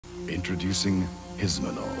Introducing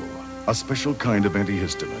Hismanol, a special kind of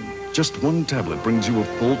antihistamine. Just one tablet brings you a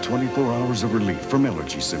full 24 hours of relief from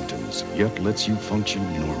allergy symptoms, yet lets you function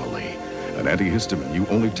normally. An antihistamine you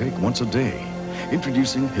only take once a day.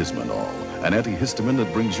 Introducing Hismanol, an antihistamine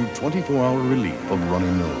that brings you 24-hour relief of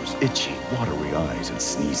runny nose, itchy, watery eyes, and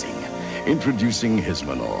sneezing. Introducing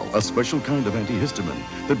Hismanol, a special kind of antihistamine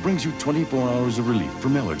that brings you 24 hours of relief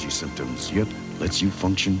from allergy symptoms, yet lets you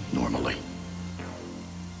function normally.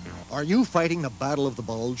 Are you fighting the battle of the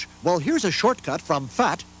bulge? Well, here's a shortcut from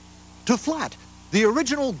fat to flat. The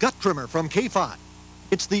original gut trimmer from K5.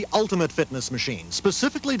 It's the ultimate fitness machine,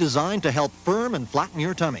 specifically designed to help firm and flatten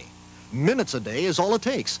your tummy. Minutes a day is all it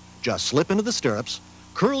takes. Just slip into the stirrups,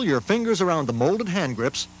 curl your fingers around the molded hand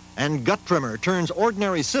grips, and gut trimmer turns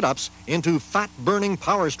ordinary sit-ups into fat-burning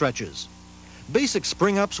power stretches. Basic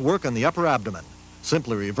spring-ups work on the upper abdomen.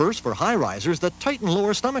 Simply reverse for high risers that tighten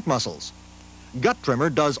lower stomach muscles. Gut trimmer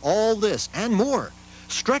does all this and more.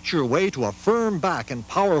 Stretch your way to a firm back and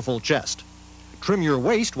powerful chest. Trim your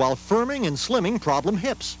waist while firming and slimming problem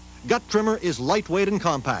hips. Gut trimmer is lightweight and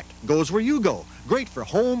compact. Goes where you go. Great for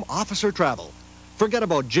home, office, or travel. Forget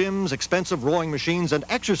about gyms, expensive rowing machines, and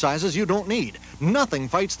exercises you don't need. Nothing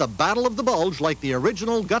fights the battle of the bulge like the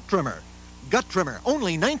original gut trimmer. Gut trimmer,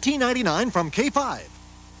 only $19.99 from K5.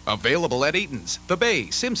 Available at Eaton's, The Bay,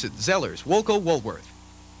 Simpsons, Zellers, Woolco, Woolworth.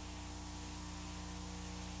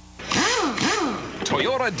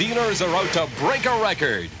 Toyota dealers are out to break a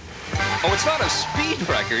record. Oh, it's not a speed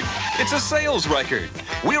record, it's a sales record.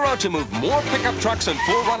 We're out to move more pickup trucks and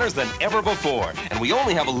 4Runners than ever before, and we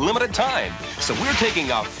only have a limited time. So we're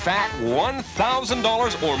taking a fat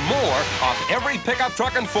 $1,000 or more off every pickup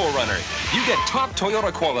truck and 4Runner. You get top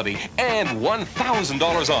Toyota quality and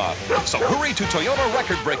 $1,000 off. So hurry to Toyota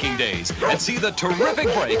record-breaking days and see the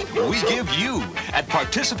terrific break we give you at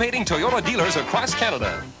participating Toyota dealers across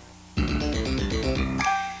Canada.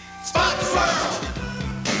 Spot Swirl!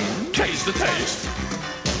 Taste the taste.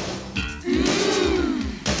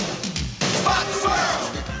 Spot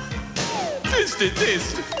Swirl! Taste the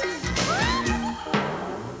taste.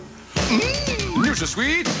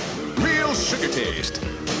 Nutri-Sweet, real sugar taste.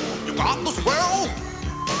 You got the swirl?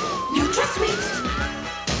 Nutri-Sweet.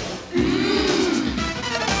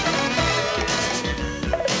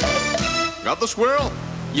 Got the swirl?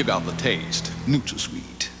 You got the taste.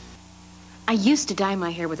 Nutri-Sweet. I used to dye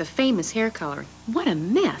my hair with a famous hair color. What a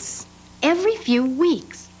mess. Every few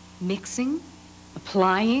weeks. Mixing,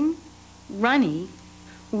 applying, runny,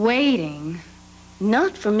 waiting.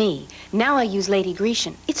 Not for me. Now I use Lady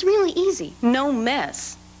Grecian. It's really easy. No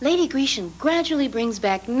mess. Lady Grecian gradually brings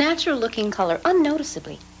back natural-looking color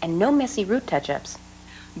unnoticeably, and no messy root touch-ups.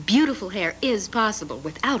 Beautiful hair is possible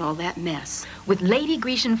without all that mess. With Lady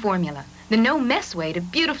Grecian formula, the no-mess way to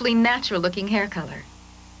beautifully natural-looking hair color.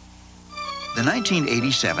 The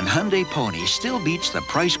 1987 Hyundai Pony still beats the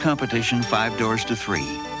price competition 5 doors to 3.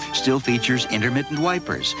 Still features intermittent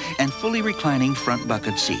wipers and fully reclining front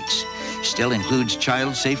bucket seats. Still includes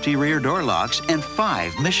child safety rear door locks and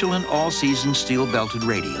 5 Michelin all-season steel-belted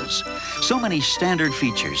radials. So many standard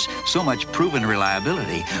features, so much proven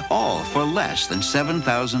reliability, all for less than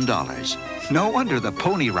 $7,000. No wonder the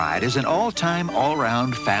Pony Ride is an all-time,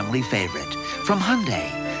 all-round family favorite. From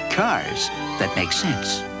Hyundai, cars that make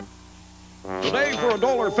sense. Today, for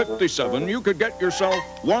 $1.57, you could get yourself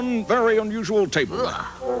one very unusual table lamp,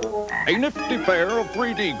 a nifty pair of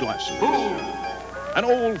 3D glasses, an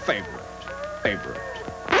old favorite,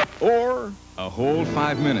 or a whole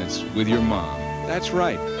 5 minutes with your mom. That's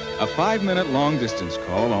right. A 5-minute long-distance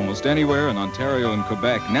call almost anywhere in Ontario and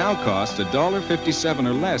Quebec now costs $1.57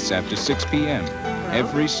 or less after 6 p.m.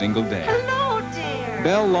 every single day. Hello, dear.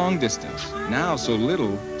 Bell Long Distance. Now so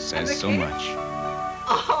little says so much.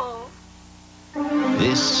 Oh.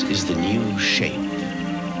 This is the new shape,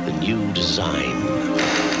 the new design,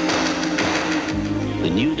 the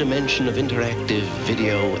new dimension of interactive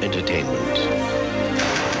video entertainment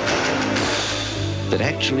that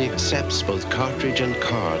actually accepts both cartridge and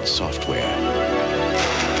card software,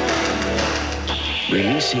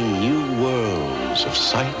 releasing new worlds of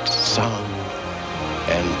sight, sound,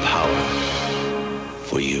 and power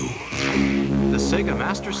for you. The Sega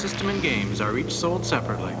Master System and games are each sold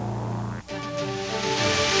separately.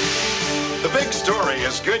 The big story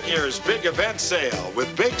is Goodyear's big event sale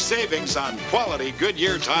with big savings on quality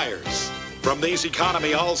Goodyear tires. From these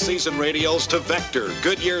economy all-season radials to Vector,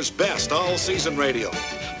 Goodyear's best all-season radial.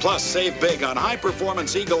 Plus, save big on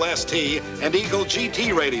high-performance Eagle ST and Eagle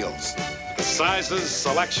GT radials. The sizes,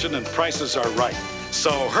 selection, and prices are right.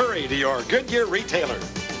 So hurry to your Goodyear retailer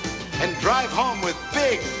and drive home with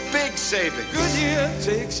big, big savings. Goodyear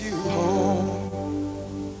takes you home.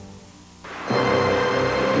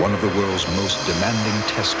 one of the world's most demanding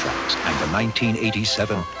test tracks, and the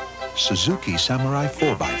 1987 Suzuki Samurai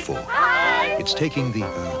 4x4. It's taking the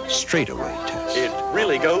straightaway test. It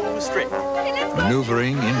really goes straight.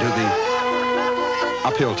 Maneuvering into the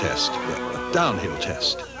uphill test, the downhill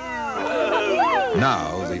test.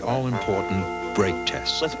 Now, the all-important brake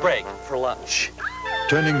test. Let's break for lunch.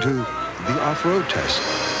 Turning to the off-road test,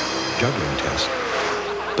 juggling test,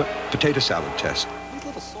 the potato salad test.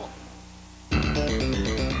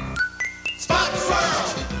 Spot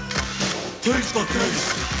swirl! Taste the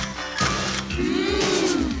taste!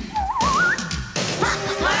 Spot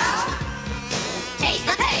the swirl! Taste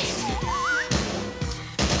the taste!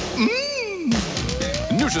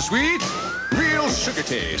 NutraSweet, real sugar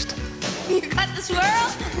taste. You got the swirl?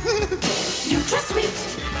 NutraSweet!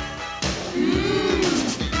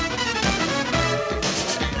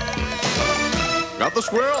 Got the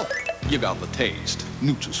swirl? You got the taste.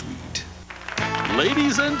 NutraSweet.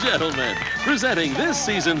 Ladies and gentlemen, presenting this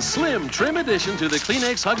season's Slim Trim Edition to the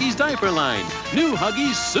Kleenex Huggies diaper line. New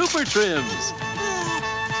Huggies Super Trims.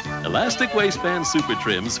 Elastic waistband Super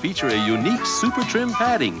Trims feature a unique Super Trim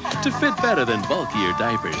padding to fit better than bulkier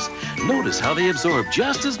diapers. Notice how they absorb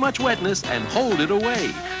just as much wetness and hold it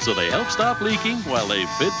away, so they help stop leaking while they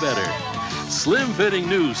fit better. Slim-fitting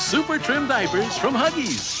new Super Trim diapers from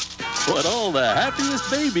Huggies. What all the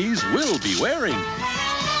happiest babies will be wearing.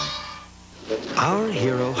 Our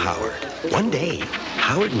hero, Howard. One day,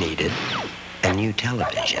 Howard needed a new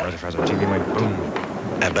television.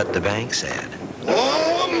 But the bank said,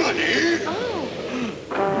 Oh, money!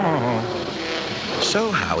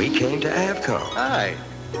 So Howie came to Avco. Hi.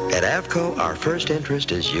 At Avco, our first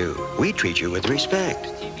interest is you. We treat you with respect.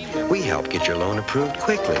 We help get your loan approved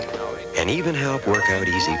quickly and even help work out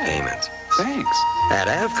easy payments. Thanks. At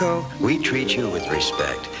Avco, we treat you with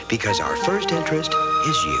respect because our first interest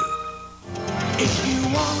is you. If you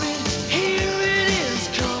want it, here it is.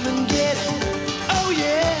 Come and get it. Oh,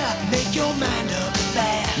 yeah. Make your mind up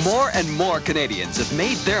fast. More and more Canadians have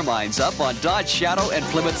made their minds up on Dodge Shadow and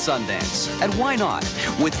Plymouth Sundance. And why not?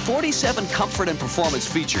 With 47 comfort and performance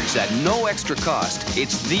features at no extra cost,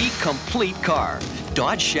 it's the complete car.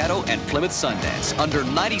 Dodge Shadow and Plymouth Sundance, under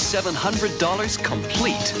 $9,700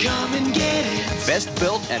 complete. Come and get it. Best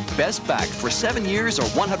built and best backed for 7 years or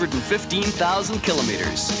 115,000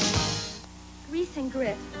 kilometers. Grease and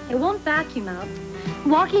grit. It won't vacuum out.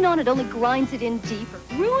 Walking on it only grinds it in deeper,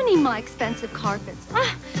 ruining my expensive carpets.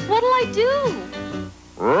 What'll I do?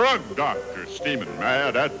 Rug Doctor, steaming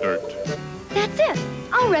mad at dirt. That's it.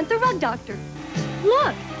 I'll rent the Rug Doctor.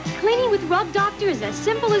 Look, cleaning with Rug Doctor is as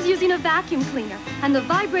simple as using a vacuum cleaner, and the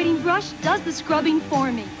vibrating brush does the scrubbing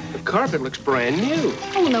for me. The carpet looks brand new.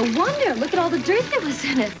 Oh, no wonder. Look at all the dirt that was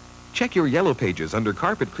in it. Check your yellow pages under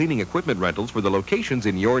carpet cleaning equipment rentals for the locations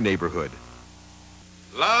in your neighborhood.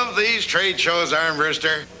 Love these trade shows,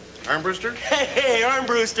 Armbruster. Armbruster? Hey,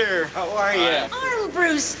 Armbruster. How are you?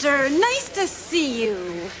 Armbruster, nice to see you.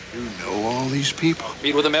 You know all these people?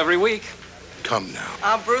 Meet with them every week. Come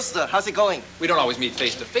now. Brewster, how's it going? We don't always meet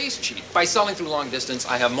face to face, Chief. By selling through long distance,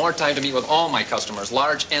 I have more time to meet with all my customers,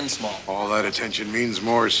 large and small. All that attention means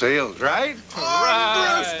more sales, right?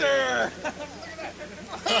 Armbruster!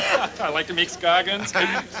 I like to make scoggins.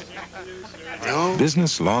 No?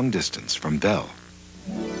 Business long distance from Bell.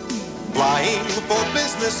 Flying for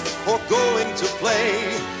business or going to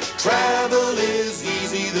play. Travel is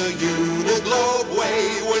easy the Uniglobe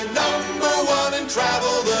way. We're #1 in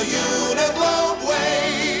travel the Uniglobe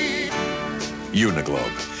way.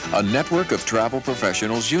 Uniglobe, a network of travel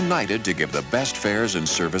professionals united to give the best fares and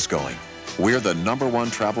service going. We're the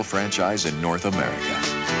 #1 travel franchise in North America.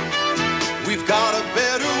 We've got a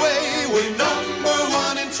better way. We're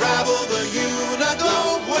 #1 in travel the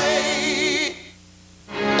Uniglobe way.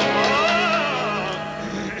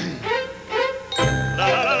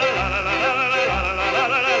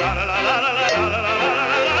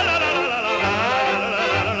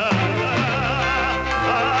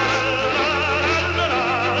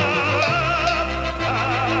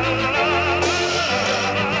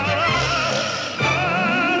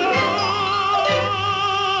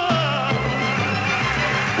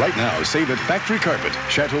 Right now, save at Factory Carpet.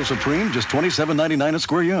 Chateau Supreme, just $27.99 a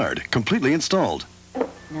square yard. Completely installed.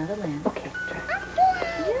 Now the lamp. Okay.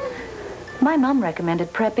 My mom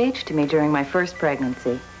recommended Prep H to me during my first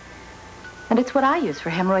pregnancy. And it's what I use for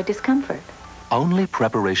hemorrhoid discomfort. Only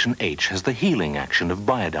Preparation H has the healing action of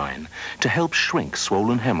Biodine to help shrink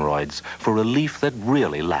swollen hemorrhoids for relief that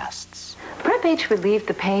really lasts. Prep H relieved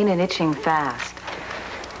the pain and itching fast.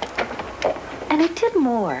 And it did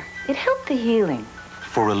more. It helped the healing.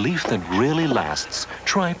 For relief that really lasts,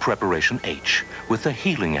 try Preparation H with the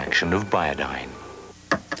healing action of Biodine.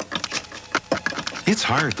 It's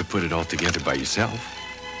hard to put it all together by yourself,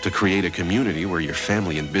 to create a community where your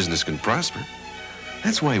family and business can prosper.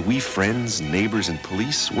 That's why we friends, neighbors, and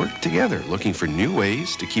police work together, looking for new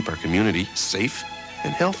ways to keep our community safe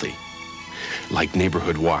and healthy. Like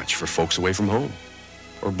Neighborhood Watch for folks away from home,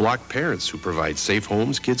 or Block Parents who provide safe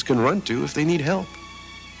homes kids can run to if they need help.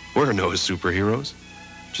 We're no superheroes,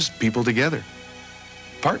 just people together,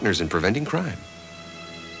 partners in preventing crime.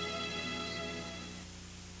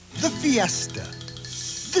 The Fiesta.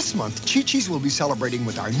 This month, Chi-Chi's will be celebrating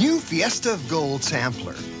with our new Fiesta of Gold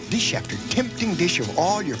sampler. Dish after tempting dish of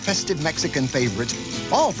all your festive Mexican favorites,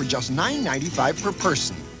 all for just $9.95 per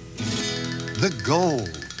person. The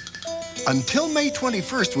Gold. Until May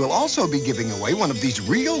 21st, we'll also be giving away one of these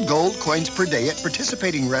real gold coins per day at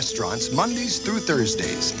participating restaurants Mondays through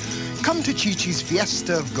Thursdays. Come to Chi-Chi's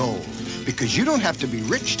Fiesta of Gold, because you don't have to be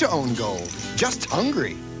rich to own gold, just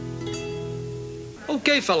hungry.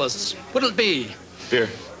 Okay, fellas, what'll it be? Beer.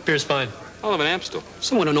 Beer's fine. I'll have an Amstel.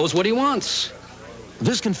 Someone who knows what he wants.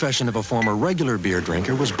 This confession of a former regular beer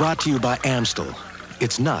drinker was brought to you by Amstel.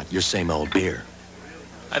 It's not your same old beer.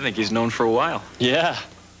 I think he's known for a while. Yeah.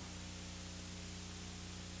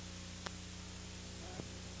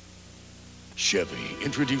 Chevy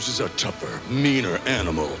introduces a tougher, meaner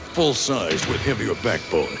animal, full-sized with heavier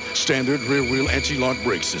backbone, standard rear-wheel anti-lock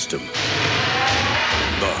brake system.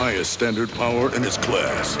 The highest standard power in its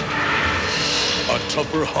class. A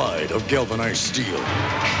tougher hide of galvanized steel.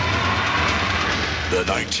 The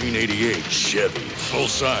 1988 Chevy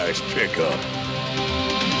full-size pickup.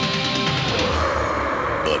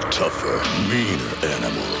 A tougher, meaner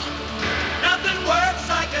animal. Nothing works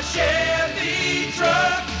like a Chevy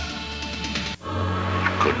truck.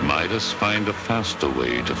 Could Midas find a faster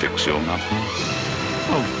way to fix your knuckles?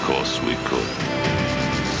 Of course we could.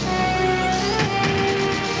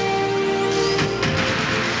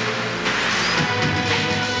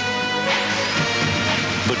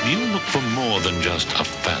 But you look for more than just a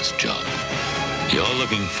fast job. You're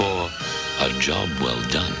looking for a job well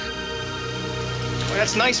done. Well,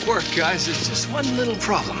 that's nice work, guys. There's just one little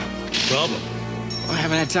problem. Problem? I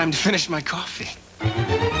haven't had time to finish my coffee. Like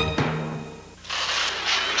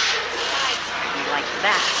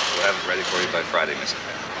that. We'll have it ready for you by Friday, Mrs.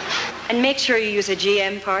 Penn. And make sure you use a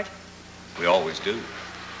GM part We always do.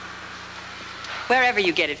 wherever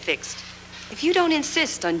you get it fixed. If you don't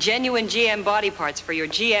insist on genuine GM body parts for your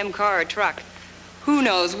GM car or truck, who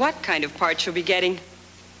knows what kind of parts you'll be getting.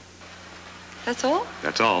 That's all?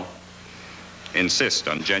 That's all. Insist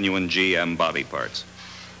on genuine GM body parts.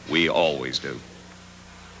 We always do.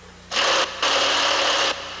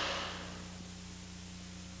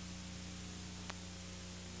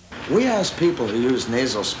 We ask people who use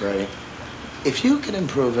nasal spray, if you can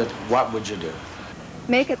improve it, what would you do?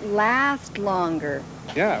 Make it last longer.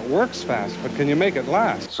 Yeah, it works fast, but can you make it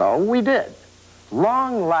last? So we did.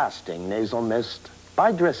 Long-lasting nasal mist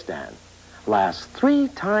by Dristan lasts 3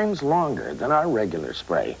 times longer than our regular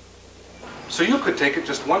spray. So you could take it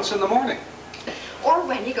just once in the morning. Or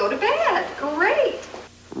when you go to bed. Great.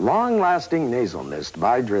 Long-lasting nasal mist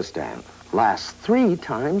by Dristan lasts 3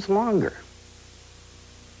 times longer.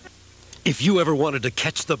 If you ever wanted to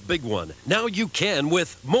catch the big one, now you can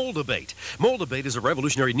with Mold-A-Bait. Mold-A-Bait is a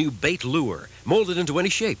revolutionary new bait lure. Mold it into any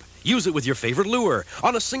shape. Use it with your favorite lure,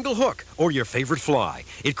 on a single hook, or your favorite fly.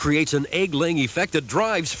 It creates an egg-laying effect that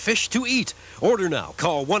drives fish to eat. Order now.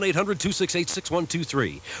 Call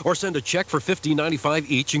 1-800-268-6123 or send a check for $15.95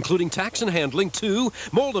 each, including tax and handling, to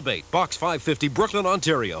Mold-A-Bait, Box 550, Brooklyn,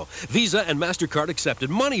 Ontario. Visa and MasterCard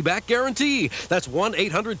accepted. Money back guarantee. That's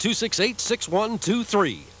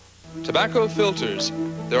 1-800-268-6123. Tobacco filters.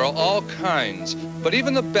 There are all kinds, but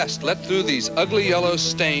even the best let through these ugly yellow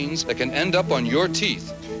stains that can end up on your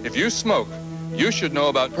teeth. If you smoke, you should know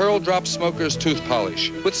about Pearl Drop Smoker's Tooth Polish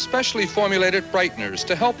with specially formulated brighteners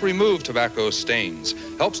to help remove tobacco stains.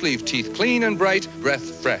 Helps leave teeth clean and bright,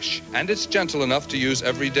 breath fresh, and it's gentle enough to use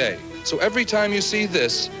every day. So every time you see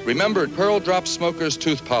this, remember Pearl Drop Smoker's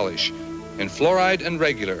Tooth Polish. In fluoride and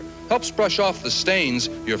regular, helps brush off the stains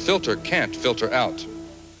your filter can't filter out.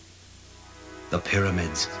 The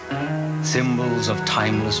pyramids, symbols of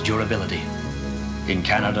timeless durability. In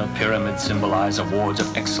Canada, pyramids symbolize awards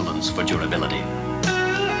of excellence for durability.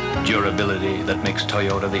 Durability that makes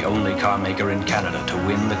Toyota the only car maker in Canada to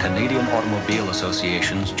win the Canadian Automobile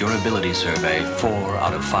Association's Durability Survey 4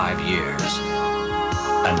 out of 5 years.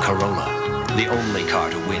 And Corolla, the only car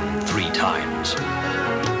to win 3 times.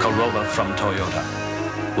 Corolla from Toyota,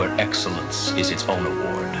 where excellence is its own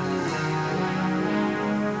award.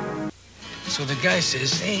 So the guy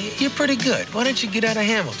says, hey, you're pretty good. Why don't you get out of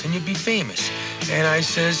Hamilton? You'd be famous. And I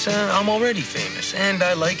says, I'm already famous, and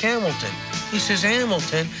I like Hamilton. He says,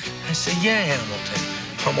 Hamilton. I say, yeah, Hamilton.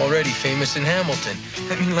 I'm already famous in Hamilton.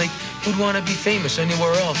 I mean, like, who'd want to be famous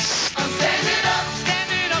anywhere else? I'm standing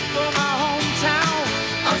up for my hometown.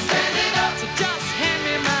 I'm standing up, so just hand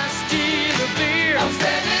me my steel of beer. I'm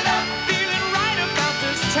standing up, feeling right about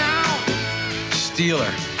this town.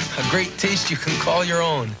 Steeler. A great taste you can call your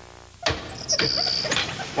own.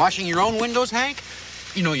 Washing your own windows, Hank?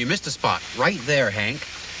 You know you missed a spot right there, Hank.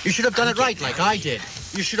 You should have done it right like I did.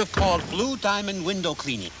 You should have called Blue Diamond Window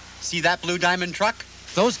Cleaning. See that Blue Diamond truck?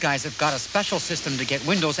 Those guys have got a special system to get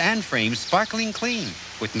windows and frames sparkling clean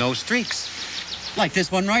with no streaks. Like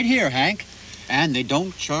this one right here, Hank. And they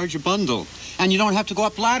don't charge a bundle. And you don't have to go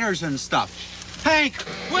up ladders and stuff. Hank,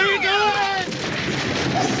 where are you going?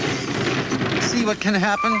 See what can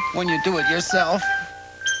happen when you do it yourself.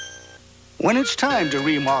 When it's time to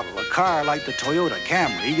remodel a car like the Toyota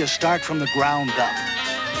Camry, you start from the ground up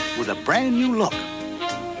with a brand new look.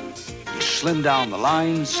 You slim down the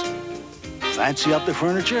lines, fancy up the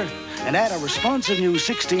furniture, and add a responsive new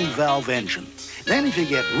 16-valve engine. Then if you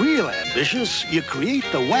get real ambitious, you create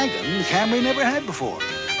the wagon Camry never had before,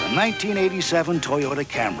 the 1987 Toyota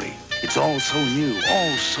Camry. It's all so new,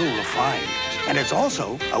 all so refined, and it's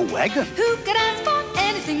also a wagon. Who could ask for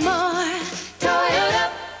anything more? Toyota.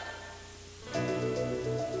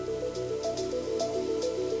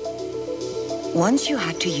 Once you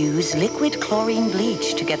had to use liquid chlorine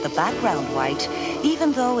bleach to get the background white,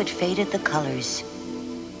 even though it faded the colors.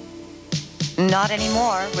 Not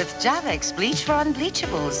anymore with Javex bleach for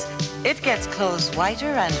unbleachables. It gets clothes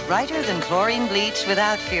whiter and brighter than chlorine bleach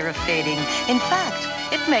without fear of fading. In fact,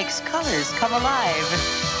 it makes colors come alive.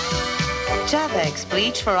 Javex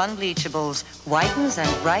bleach for unbleachables whitens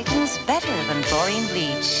and brightens better than chlorine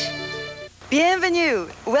bleach. Bienvenue.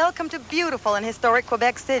 Welcome to beautiful and historic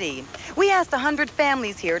Quebec City. We asked 100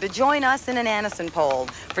 families here to join us in an Anacin poll.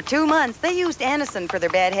 For 2 months, they used Anacin for their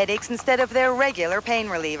bad headaches instead of their regular pain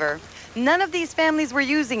reliever. None of these families were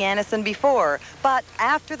using Anacin before, but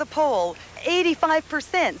after the poll,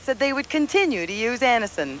 85% said they would continue to use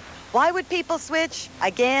Anacin. Why would people switch?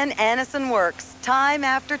 Again, Anacin works, time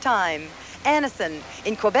after time. Anacin,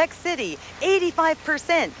 in Quebec City,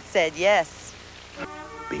 85% said yes.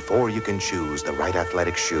 Before you can choose the right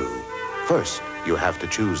athletic shoe, first you have to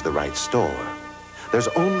choose the right store. There's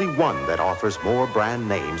only one that offers more brand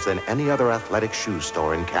names than any other athletic shoe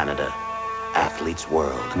store in Canada. Athlete's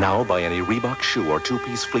World. Now buy any Reebok shoe or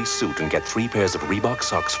 2-piece fleece suit and get 3 pairs of Reebok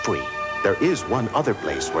socks free. There is one other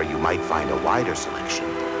place where you might find a wider selection,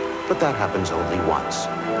 but that happens only once,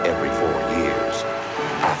 every 4 years.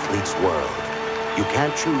 Athlete's World. You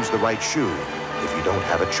can't choose the right shoe if you don't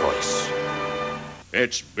have a choice.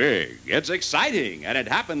 It's big, it's exciting, and it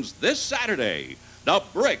happens this Saturday. The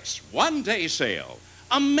Brick's one-day sale.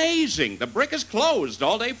 Amazing! The Brick is closed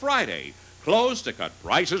all day Friday. Closed to cut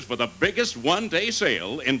prices for the biggest one-day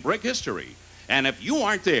sale in Brick history. And if you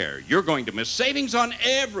aren't there, you're going to miss savings on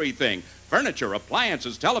everything. Furniture,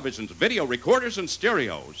 appliances, televisions, video recorders, and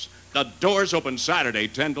stereos. The doors open Saturday,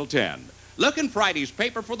 10 till 10. Look in Friday's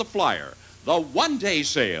paper for the flyer. The one-day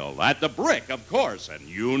sale at the Brick, of course, and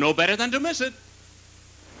you know better than to miss it.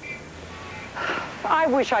 I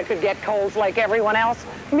wish I could get colds like everyone else.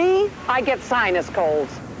 Me, I get sinus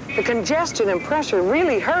colds. The congestion and pressure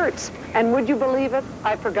really hurts. And would you believe it?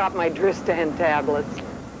 I forgot my Dristan tablets.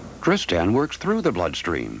 Dristan works through the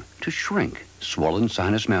bloodstream to shrink swollen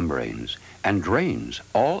sinus membranes and drains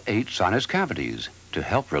all 8 sinus cavities to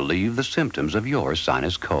help relieve the symptoms of your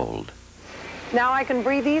sinus cold. Now I can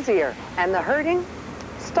breathe easier, and the hurting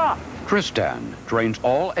stopped. Dristan drains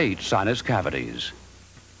all 8 sinus cavities.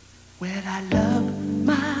 Well, I love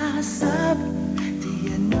myself. Do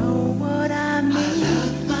you know what I mean? I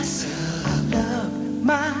love myself. I love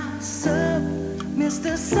myself,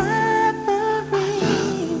 Mr. Submarine.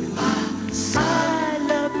 I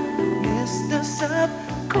love Mr. Sub.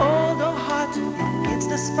 Cold or hot, it's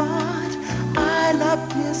the spot. I love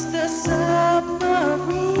Mr.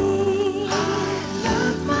 Submarine. I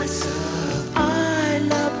love myself.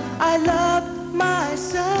 I love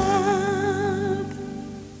myself.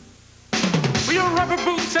 For your rubber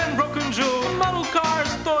boots and broken jewel, model cars,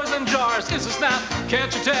 toys and jars, it's a snap,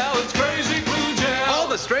 can't you tell? It's Crazy Glue Gel. All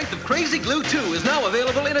the strength of Crazy Glue 2 is now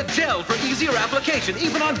available in a gel for easier application,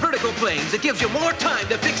 even on vertical planes. It gives you more time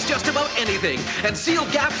to fix just about anything and seal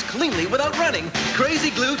gaps cleanly without running.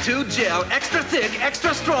 Crazy Glue 2 Gel, extra thick,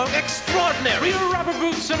 extra strong, extraordinary. For your rubber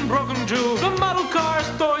boots and broken jewels, the model cars,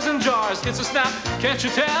 toys and jars, it's a snap, can't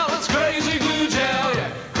you tell? It's Crazy Glue Gel,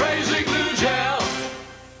 yeah, Crazy Glue Gel.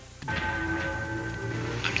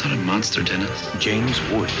 Not a monster, Dennis. James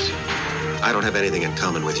Woods. I don't have anything in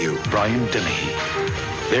common with you. Brian Dennehy.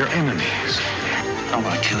 their enemies. I'm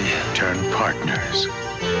gonna kill you. Turn partners.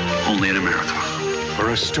 Only in America.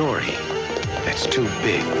 For a story that's too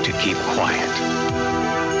big to keep quiet.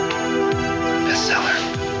 Bestseller.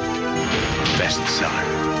 Bestseller.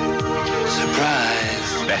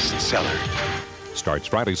 Surprise. Bestseller. Starts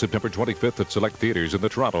Friday, September 25th at select theaters in the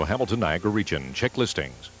Toronto, Hamilton, Niagara region. Check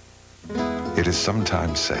listings. It is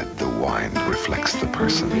sometimes said the wine reflects the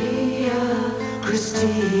person. Maria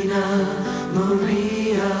Christina,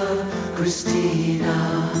 Maria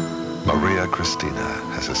Christina. Maria Christina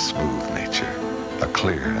has a smooth nature, a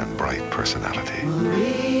clear and bright personality.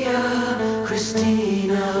 Maria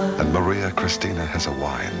Christina. And Maria Christina has a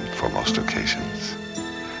wine for most occasions,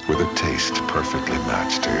 with a taste perfectly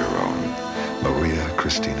matched to your own. Maria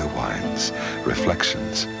Christina wines,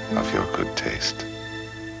 reflections of your good taste.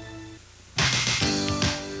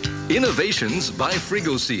 Innovations by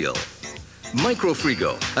FrigoSeal.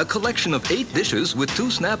 Microfrigo, a collection of 8 dishes with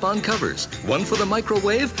 2 snap-on covers, one for the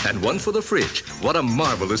microwave and one for the fridge. What a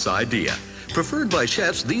marvelous idea. Preferred by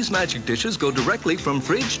chefs, these magic dishes go directly from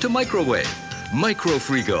fridge to microwave.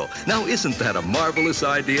 Microfrigo. Now isn't that a marvelous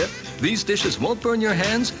idea? These dishes won't burn your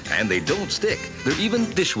hands and they don't stick. They're even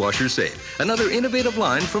dishwasher safe. Another innovative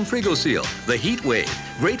line from FrigoSeal, the Heat Wave.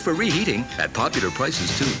 Great for reheating at popular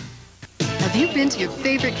prices too. Have you been to your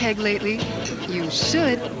favorite keg lately? You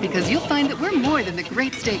should, because you'll find that we're more than the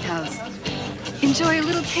great steakhouse. Enjoy a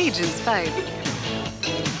little Cajun spice,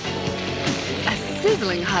 a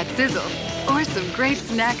sizzling hot sizzle, or some great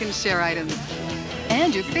snack and share items.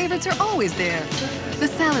 And your favorites are always there. The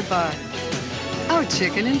salad bar, our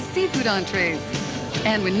chicken and seafood entrees.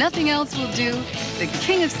 And when nothing else will do, the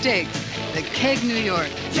king of steaks, the Keg New York.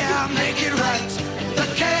 Yeah, make it right. The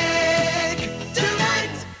keg tonight.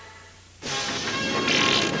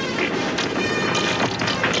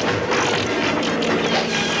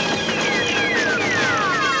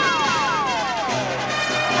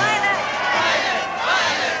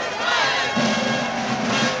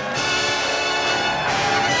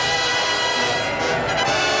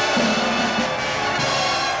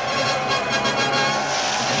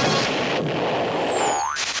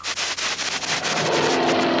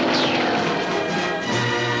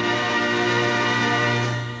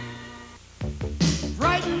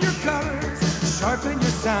 Sharpen your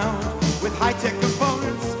sound with high-tech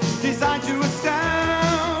components designed to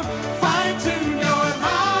astound. Fine-tune your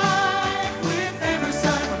mind with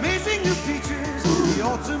Emerson. Amazing new features, the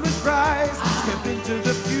ultimate prize. Step into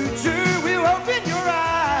the future, we'll open your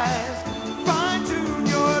eyes. Fine-tune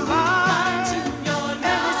your life.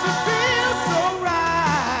 Emerson feels so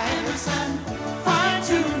right. Emerson.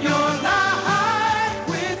 Fine-tune your life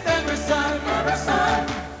with Emerson. Emerson.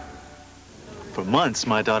 For months,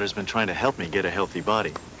 my daughter's been trying to help me get a healthy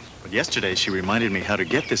body. But yesterday, she reminded me how to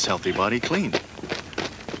get this healthy body clean.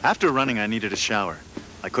 After running, I needed a shower.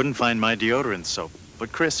 I couldn't find my deodorant soap,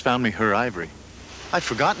 but Chris found me her Ivory. I'd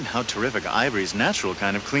forgotten how terrific Ivory's natural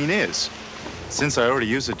kind of clean is. Since I already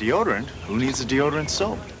use a deodorant, who needs a deodorant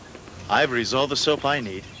soap? Ivory's all the soap I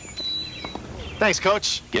need. Thanks,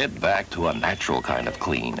 Coach. Get back to a natural kind of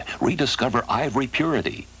clean. Rediscover Ivory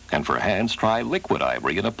Purity. And for hands, try liquid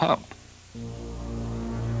Ivory in a pump.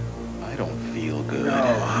 I don't feel good.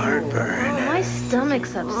 No, heartburn. Oh, my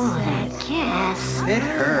stomach's upset. Yes. It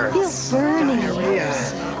hurts. Feels burning.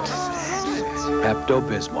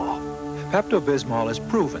 Pepto-Bismol. Pepto-Bismol is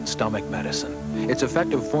proven stomach medicine. Its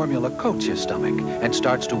effective formula coats your stomach and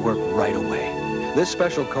starts to work right away. This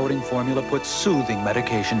special coating formula puts soothing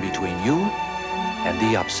medication between you and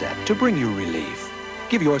the upset to bring you relief.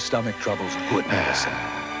 Give your stomach troubles good medicine.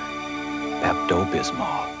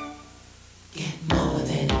 Pepto-Bismol. Get more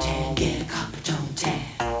than tan, get Coppertone tan.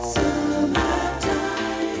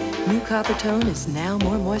 New Coppertone is now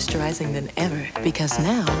more moisturizing than ever because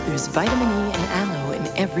now there's vitamin E and aloe in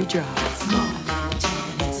every drop. It's more than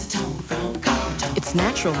tan, it's a tone from Coppertone. It's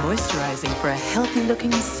natural moisturizing for a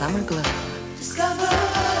healthy-looking summer glow. Discover.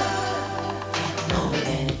 Get more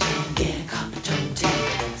than tan, get Coppertone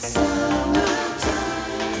tan. Summertime.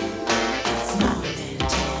 It's more than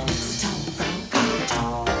tan, it's a tone from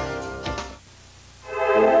Coppertone.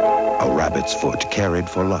 A rabbit's foot carried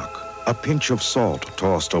for luck. A pinch of salt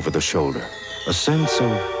tossed over the shoulder. A sense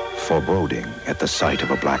of foreboding at the sight of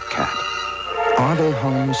a black cat. Are they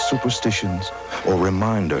harmless superstitions or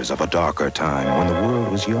reminders of a darker time when the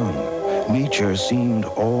world was young? Nature seemed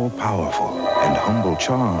all-powerful, and humble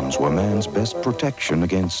charms were man's best protection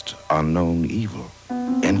against unknown evil.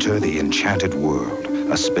 Enter the Enchanted World,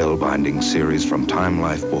 a spellbinding series from Time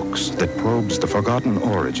Life Books that probes the forgotten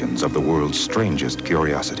origins of the world's strangest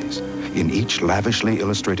curiosities. In each lavishly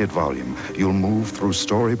illustrated volume, you'll move through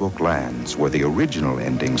storybook lands where the original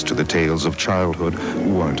endings to the tales of childhood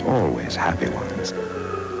weren't always happy ones.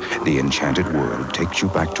 The Enchanted World takes you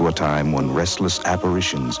back to a time when restless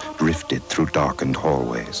apparitions drifted through darkened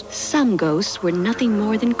hallways. Some ghosts were nothing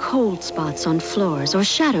more than cold spots on floors or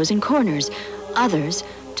shadows in corners. Others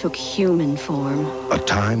took human form. A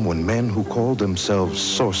time when men who called themselves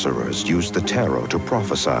sorcerers used the tarot to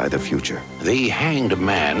prophesy the future. The hanged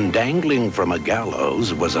man dangling from a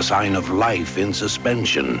gallows was a sign of life in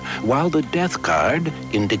suspension, while the death card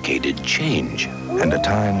indicated change. And a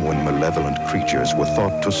time when malevolent creatures were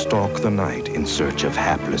thought to stalk the night in search of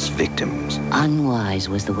hapless victims. Unwise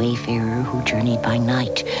was the wayfarer who journeyed by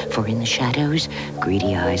night, for in the shadows,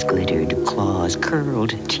 greedy eyes glittered, claws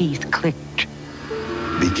curled, teeth clicked.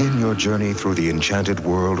 Begin your journey through the Enchanted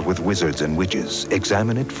World with Wizards and Witches.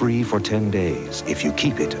 Examine it free for 10 days. If you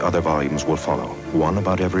keep it, other volumes will follow. One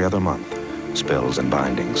about every other month. Spells and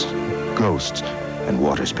bindings, ghosts and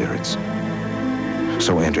water spirits.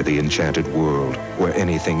 So enter the Enchanted World, where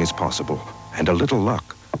anything is possible, and a little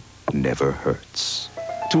luck never hurts.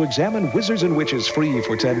 To examine Wizards and Witches free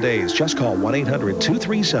for 10 days, just call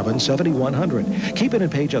 1-800-237-7100. Keep it and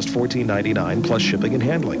pay just $14.99 plus shipping and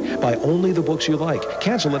handling. Buy only the books you like.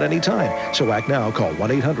 Cancel at any time. So act now. Call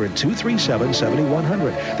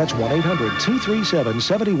 1-800-237-7100. That's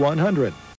 1-800-237-7100.